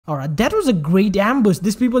Alright, that was a great ambush.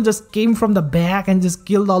 These people just came from the back and just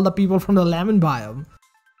killed all the people from the lemon biome.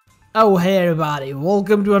 Oh hey everybody,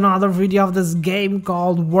 welcome to another video of this game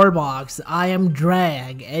called WorldBox. I am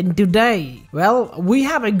Drag, and today, well, we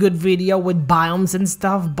have a good video with biomes and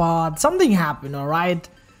stuff, but something happened, alright?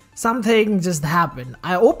 Something just happened.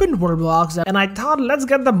 I opened WorldBox and I thought let's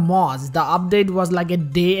get the mods. The update was like a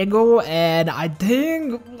day ago and I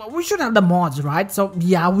think we should have the mods, right? So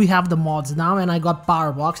yeah, we have the mods now and I got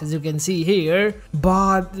power box as you can see here.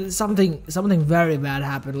 But something very bad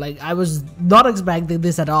happened. Like I was not expecting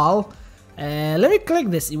this at all. Let me click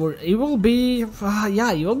this. You will be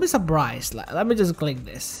yeah, you will be surprised. Let me just click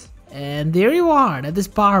this. And there you are at this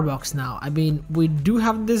power box now. I mean, we do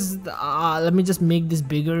have this. Let me just make this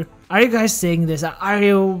bigger. Are you guys saying this? Are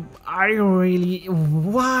you really?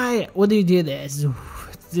 Why would you do this?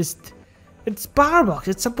 It's power box.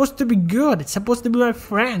 It's supposed to be good. It's supposed to be my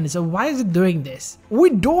friend. So why is it doing this?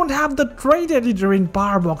 We don't have the trade editor in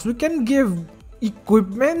power box. We can give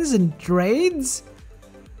equipments and trades.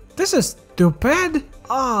 This is stupid.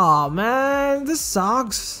 Oh man, this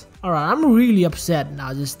sucks. Alright, I'm really upset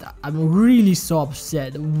now, I'm really so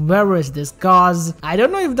upset. Where is this? Cause I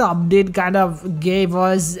don't know if the update kind of gave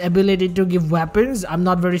us ability to give weapons. I'm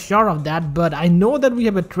not very sure of that, but I know that we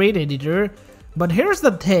have a trade editor. But here's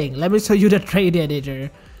the thing, let me show you the trade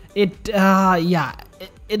editor. It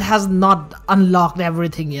has not unlocked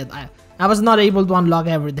everything yet. I was not able to unlock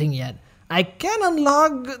everything yet. I can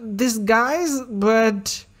unlock this guys,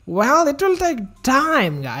 but well, it will take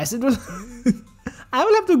time, guys. It will I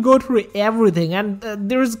will have to go through everything, and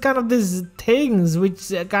there's kind of these things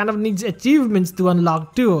which kind of needs achievements to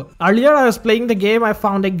unlock too. Earlier I was playing the game, I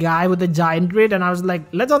found a guy with a giant trait and I was like,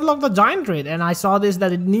 let's unlock the giant trait, and I saw this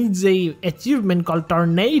that it needs a achievement called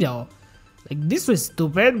tornado. Like this was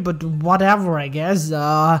stupid, but whatever, I guess.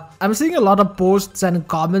 I'm seeing a lot of posts and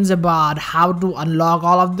comments about how to unlock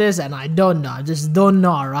all of this, and I don't know. I just don't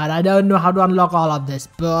know, right? I don't know how to unlock all of this.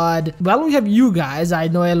 But well, we have you guys. I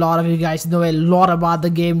know a lot of you guys know a lot about the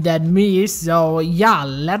game than me. So yeah,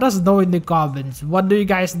 let us know in the comments. What do you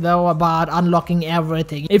guys know about unlocking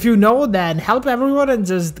everything? If you know, then help everyone and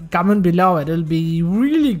just comment below. It'll be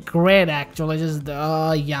really great, actually. Just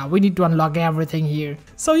yeah, we need to unlock everything here.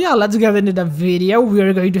 So yeah, let's get into the video. We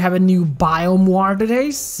are going to have a new biome war today,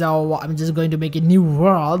 so I'm just going to make a new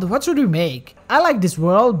world. What should we make? I like this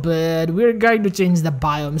world, but we're going to change the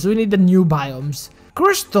biomes. We need the new biomes.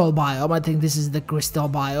 Crystal biome, I think this is the crystal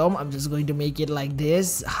biome. I'm just going to make it like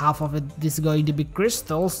this. Half of it is going to be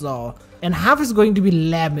crystal, so and half is going to be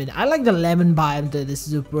lemon. I like the lemon biome too. This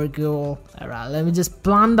is super cool. Alright, let me just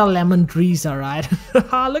plant the lemon trees. Alright.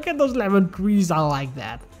 Look at those lemon trees. I like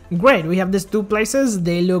that. Great, we have these two places.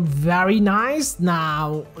 They look very nice.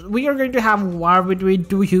 Now we are going to have war between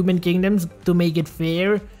two human kingdoms to make it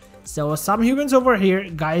fair. So some humans over here,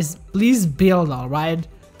 guys, please build. All right,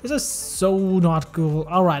 this is so not cool.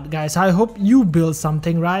 All right, guys, I hope you build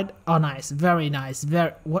something, right? Oh, nice, very nice.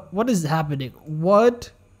 What is happening?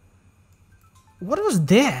 What was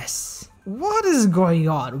this? What is going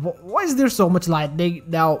on? Why is there so much lightning?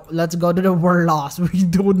 Now, let's go to the world loss. We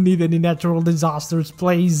don't need any natural disasters,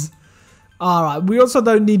 please. Alright, we also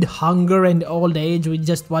don't need hunger and old age. We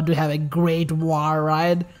just want to have a great war,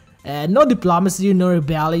 right? No diplomacy, no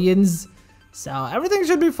rebellions. So, everything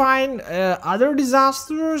should be fine. Other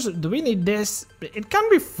disasters? Do we need this? It can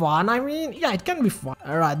be fun, I mean. Yeah, it can be fun.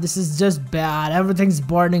 Alright, this is just bad. Everything's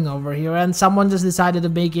burning over here. And someone just decided to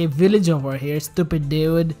make a village over here. Stupid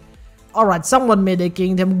dude. Alright, someone made a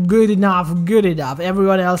kingdom. Good enough, good enough.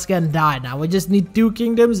 Everyone else can die now. We just need 2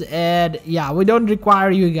 kingdoms, and yeah, we don't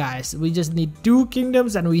require you guys. We just need 2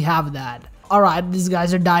 kingdoms and we have that. Alright, these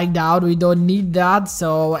guys are dying down. We don't need that.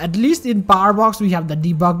 So at least in power box we have the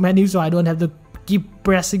debug menu, so I don't have to keep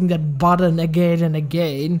pressing that button again and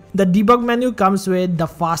again. The debug menu comes with the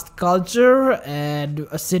fast culture and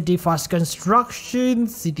a city fast construction,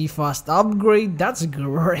 city fast upgrade. That's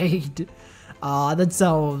great. That's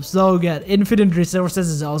so good. Infinite resources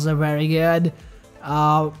is also very good.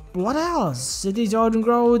 What else? City zone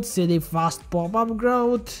growth, city fast pop-up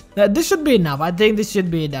growth. This should be enough. I think this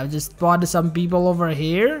should be enough. Just spawn some people over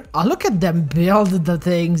here. Oh, look at them build the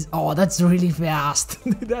things. Oh, that's really fast.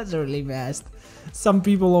 That's really fast. Some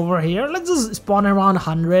people over here. Let's just spawn around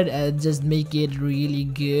 100 and just make it really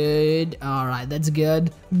good. Alright, that's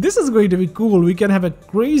good. This is going to be cool. We can have a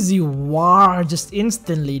crazy war just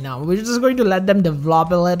instantly now. We're just going to let them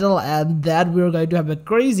develop a little, and then we're going to have a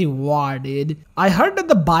crazy war, dude. I heard that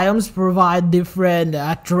the biomes provide different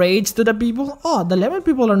traits to the people. Oh, the lemon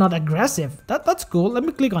people are not aggressive. That's cool. Let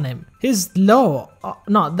me click on him. He's low.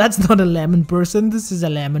 No, that's not a lemon person. This is a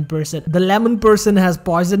lemon person. The lemon person has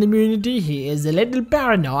poison immunity. He is a little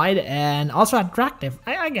paranoid and also attractive.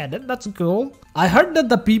 I get it. That's cool. I heard that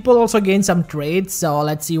the people also gain some traits. So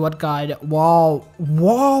let's see what kind. Whoa.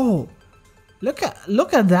 Whoa. Look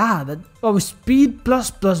at that. Oh, speed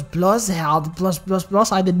plus, health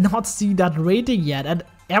plus. I did not see that rating yet. And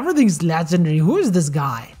everything's legendary. Who is this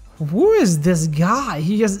guy? Who is this guy?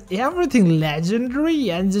 He has everything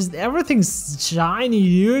legendary and just everything's shiny,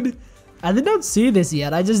 dude. I did not see this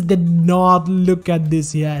yet. I just did not look at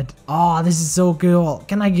this yet. Oh, this is so cool.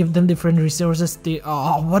 Can I give them different resources to...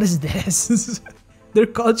 Oh, what is this? Their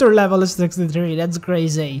culture level is 63. That's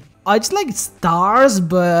crazy. It's like stars,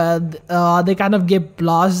 but they kind of give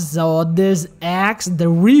plus. So this X, the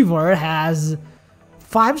river, has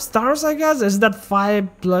 5 stars, I guess. Is that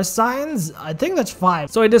 5 plus signs? I think that's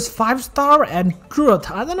 5. So it is 5-star and truth.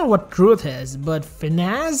 I don't know what truth is, but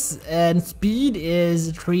finesse and speed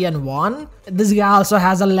is 3 and 1. This guy also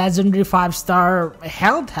has a legendary 5-star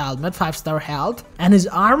health helmet, 5-star health, and his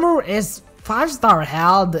armor is 5-star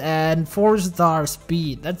health and 4-star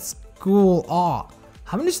speed. That's cool. Oh,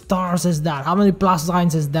 how many stars is that? How many plus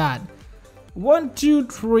signs is that? 1, 2,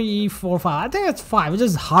 3, 4, 5. I think it's 5. It's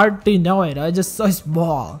just hard to know it. It's just so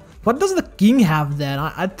small. What does the king have then?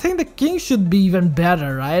 I think the king should be even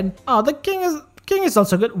better, right? Oh, the king is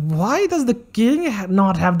also good. Why does the king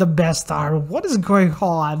not have the best star? What is going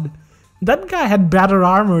on? That guy had better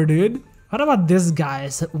armor, dude. What about this guy?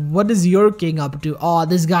 What is your king up to? Oh,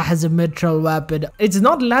 this guy has a mithril weapon. It's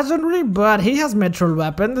not legendary, but he has mithril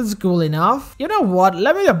weapon. That's cool enough. You know what?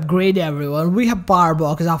 Let me upgrade everyone. We have power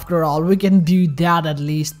box after all. We can do that at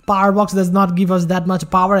least. Power box does not give us that much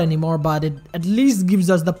power anymore, but it at least gives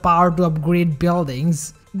us the power to upgrade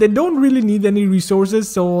buildings. They don't really need any resources,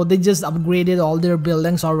 so they just upgraded all their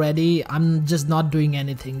buildings already. I'm just not doing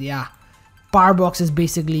anything. Yeah. Power box is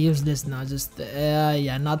basically useless now, just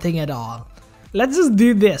yeah, nothing at all. Let's just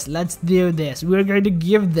do this. We're going to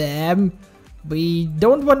give them, we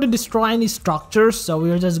don't want to destroy any structures, so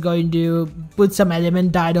we're just going to put some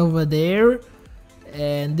elementite over there,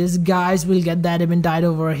 and these guys will get the elementite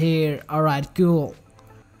over here. All right, cool.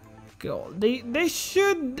 They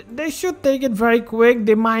should take it very quick.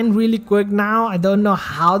 They mine really quick now. I don't know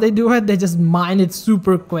how they do it. They just mine it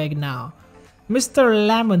super quick now. Mr.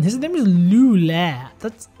 Lemon, his name is Lula.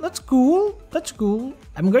 That's cool. That's cool.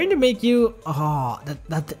 I'm going to make you. Oh,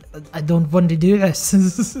 that I don't want to do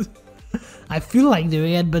this. I feel like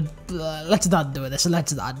doing it, but let's not do this.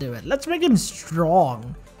 Let's not do it. Let's make him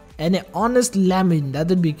strong and an honest lemon. That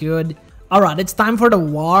would be good. Alright, it's time for the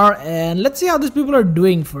war, and let's see how these people are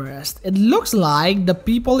doing first. It looks like the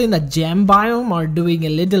people in the gem biome are doing a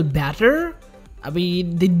little better. I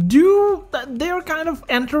mean, they're kind of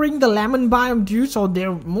entering the lemon biome too, so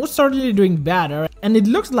they're most certainly doing better. And it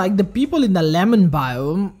looks like the people in the lemon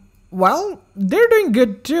biome, well, they're doing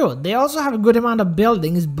good too. They also have a good amount of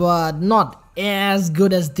buildings, but not as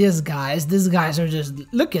good as these guys. These guys are just,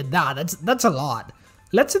 look at that, that's a lot.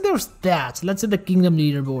 Let's see their stats. Let's see the kingdom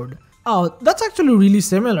leaderboard. Oh, that's actually really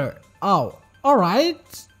similar. Oh,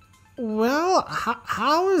 alright. Well,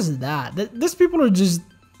 how is that? These people are just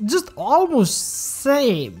almost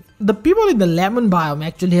same. The people in the lemon biome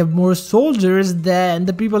actually have more soldiers than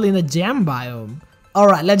the people in the gem biome.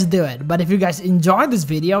 Alright, let's do it. But if you guys enjoyed this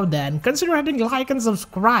video, then consider hitting like and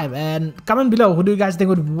subscribe, and comment below who do you guys think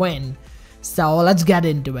would win. So let's get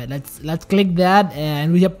into it. Let's click that,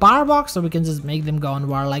 and we have power box, so we can just make them go on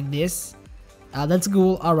war like this. That's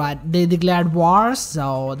cool. Alright, they declared war,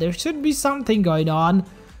 so there should be something going on.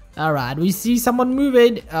 Alright, we see someone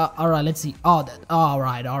moving. Alright, let's see. Oh,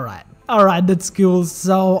 alright. Alright, that's cool.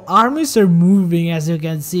 So armies are moving, as you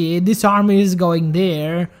can see. This army is going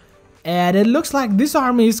there, and it looks like this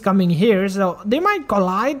army is coming here, so they might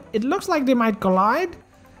collide. It looks like they might collide.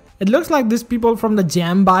 It looks like these people from the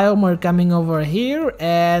gem biome are coming over here,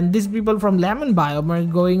 and these people from lemon biome are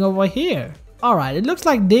going over here. Alright, it looks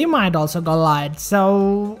like they might also collide.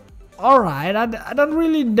 So alright, I don't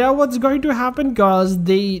really know what's going to happen, because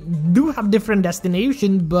they do have different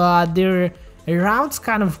destinations, but their routes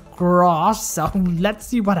kind of cross, so let's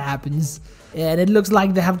see what happens. And it looks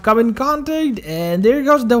like they have come in contact, and there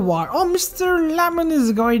goes the war. Oh, Mr. Lemon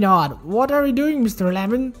is going on. What are you doing, Mr.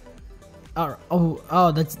 Lemon?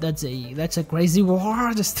 Oh, that's a crazy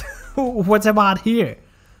war. Just what's about here?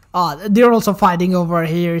 They're also fighting over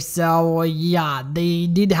here, so yeah, they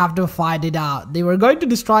did have to fight it out. They were going to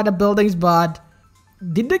destroy the buildings, but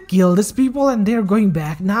did they kill these people and they're going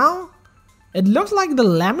back now? It looks like the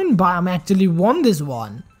lemon biome actually won this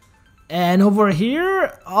one. And over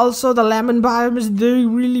here, also the lemon biome is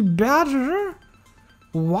doing really better.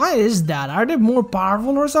 Why is that? Are they more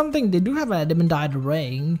powerful or something? They do have an adamantite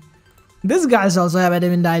ring. These guys also have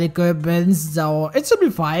adamantite equipment, so it should be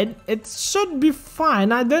fine. It should be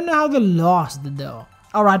fine. I don't know how they lost though.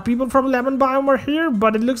 Alright, people from lemon biome are here,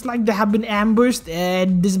 but it looks like they have been ambushed,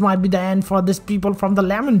 and this might be the end for these people from the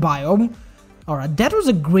lemon biome. Alright, that was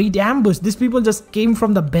a great ambush. These people just came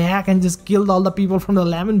from the back and just killed all the people from the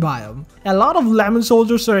lemon biome. A lot of lemon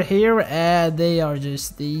soldiers are here, and they are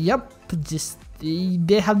just, they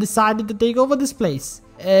have decided to take over this place.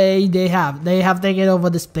 They have taken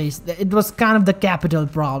over this place. It was kind of the capital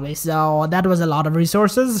probably, so that was a lot of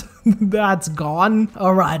resources. That's gone.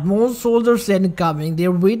 Alright, more soldiers incoming.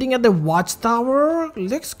 They're waiting at the watchtower.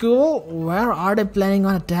 Looks cool. Where are they planning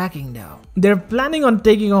on attacking now? They're planning on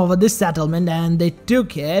taking over this settlement, and they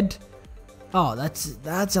took it. Oh,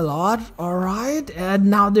 that's a lot. Alright,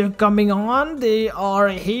 and now they're coming on. They are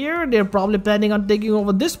here. They're probably planning on taking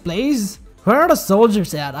over this place. Where are the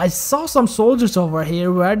soldiers at? I saw some soldiers over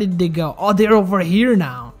here. Where did they go? Oh, they're over here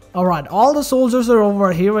now. Alright, all the soldiers are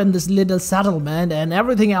over here in this little settlement, and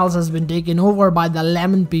everything else has been taken over by the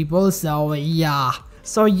lemon people, so yeah.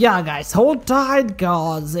 So yeah guys, hold tight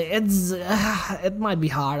cause it might be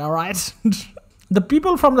hard, alright? The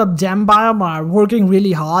people from the gem biome are working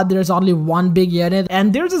really hard. There's only one big unit,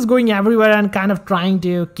 and they're just going everywhere and kind of trying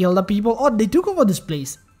to kill the people. Oh, they took over this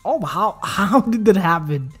place. Oh, how did that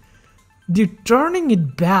happen? They're turning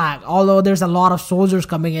it back, although there's a lot of soldiers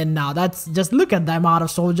coming in now. That's just look at the amount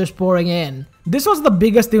of soldiers pouring in. This was the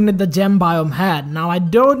biggest unit the gem biome had. Now I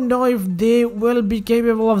don't know if they will be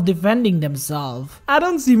capable of defending themselves. I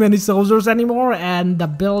don't see many soldiers anymore, and the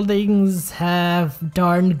buildings have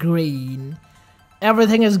turned green.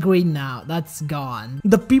 Everything is green now. That's gone.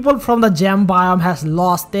 The people from the gem biome has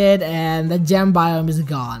lost it, and the gem biome is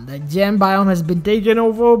gone. The gem biome has been taken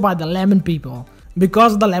over by the lemon people.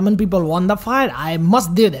 Because the lemon people won the fight, I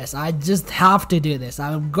must do this. I just have to do this.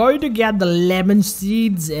 I'm going to get the lemon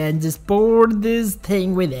seeds and just pour this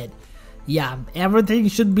thing with it. Yeah, everything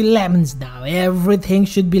should be lemons now. Everything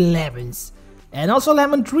should be lemons. And also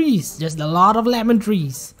lemon trees. Just a lot of lemon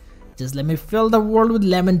trees. Just let me fill the world with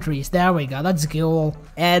lemon trees. There we go, that's cool.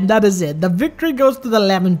 And that is it. The victory goes to the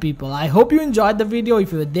lemon people. I hope you enjoyed the video.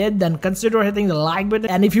 If you did, then consider hitting the like button.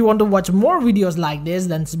 And if you want to watch more videos like this,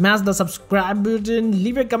 then smash the subscribe button,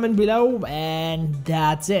 leave a comment below, and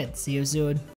that's it. See you soon.